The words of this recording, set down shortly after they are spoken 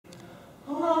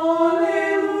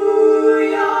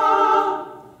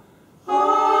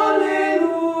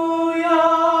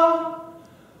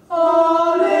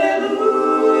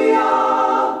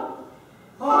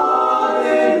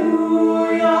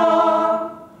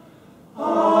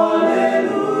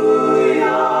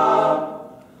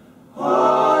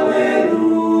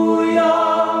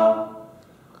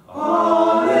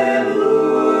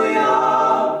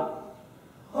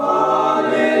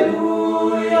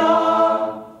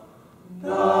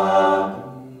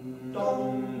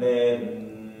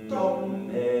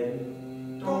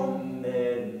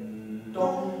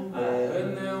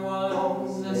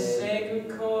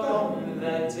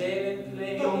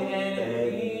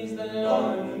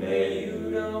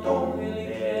You don't really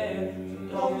care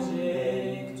for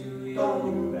music, do you?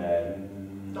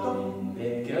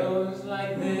 It goes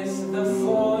like this: the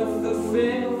fourth, the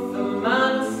fifth, the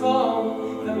minor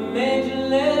fall, the major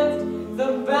lift,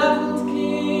 the baffled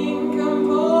king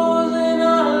composing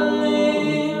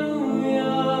Alleluia.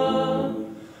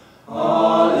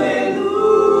 Alleluia,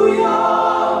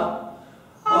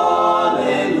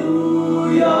 Alleluia,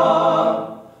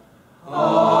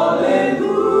 Alleluia,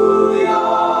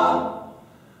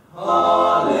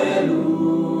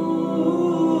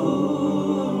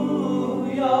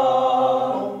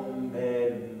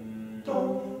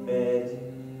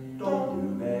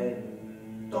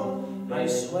 I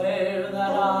swear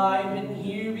that I've been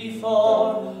here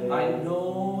before. I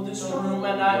know this room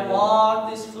and I walk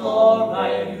this floor.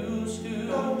 I used to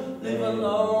live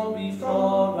alone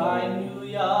before I knew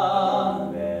ya.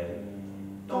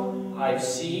 I've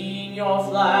seen your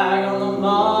flag on the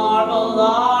marble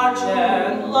arch,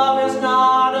 and love is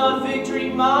not a victory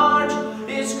march.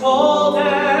 It's cold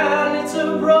and it's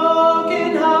a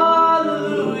broken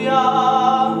hallelujah.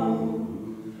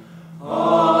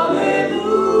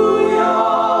 Hallelujah,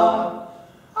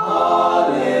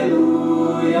 hallelujah,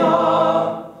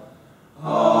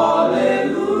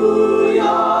 hallelujah,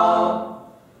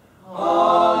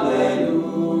 hallelujah.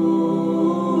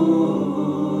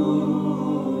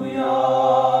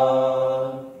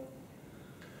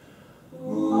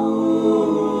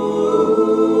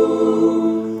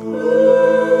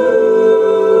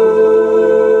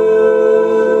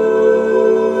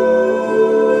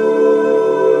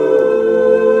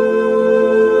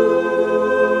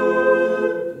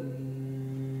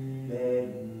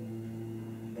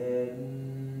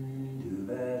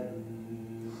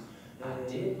 I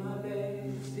did my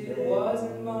best, it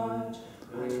wasn't much.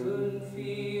 I couldn't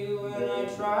feel when I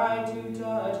tried to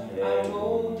touch. I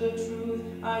told the truth,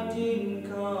 I didn't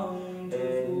come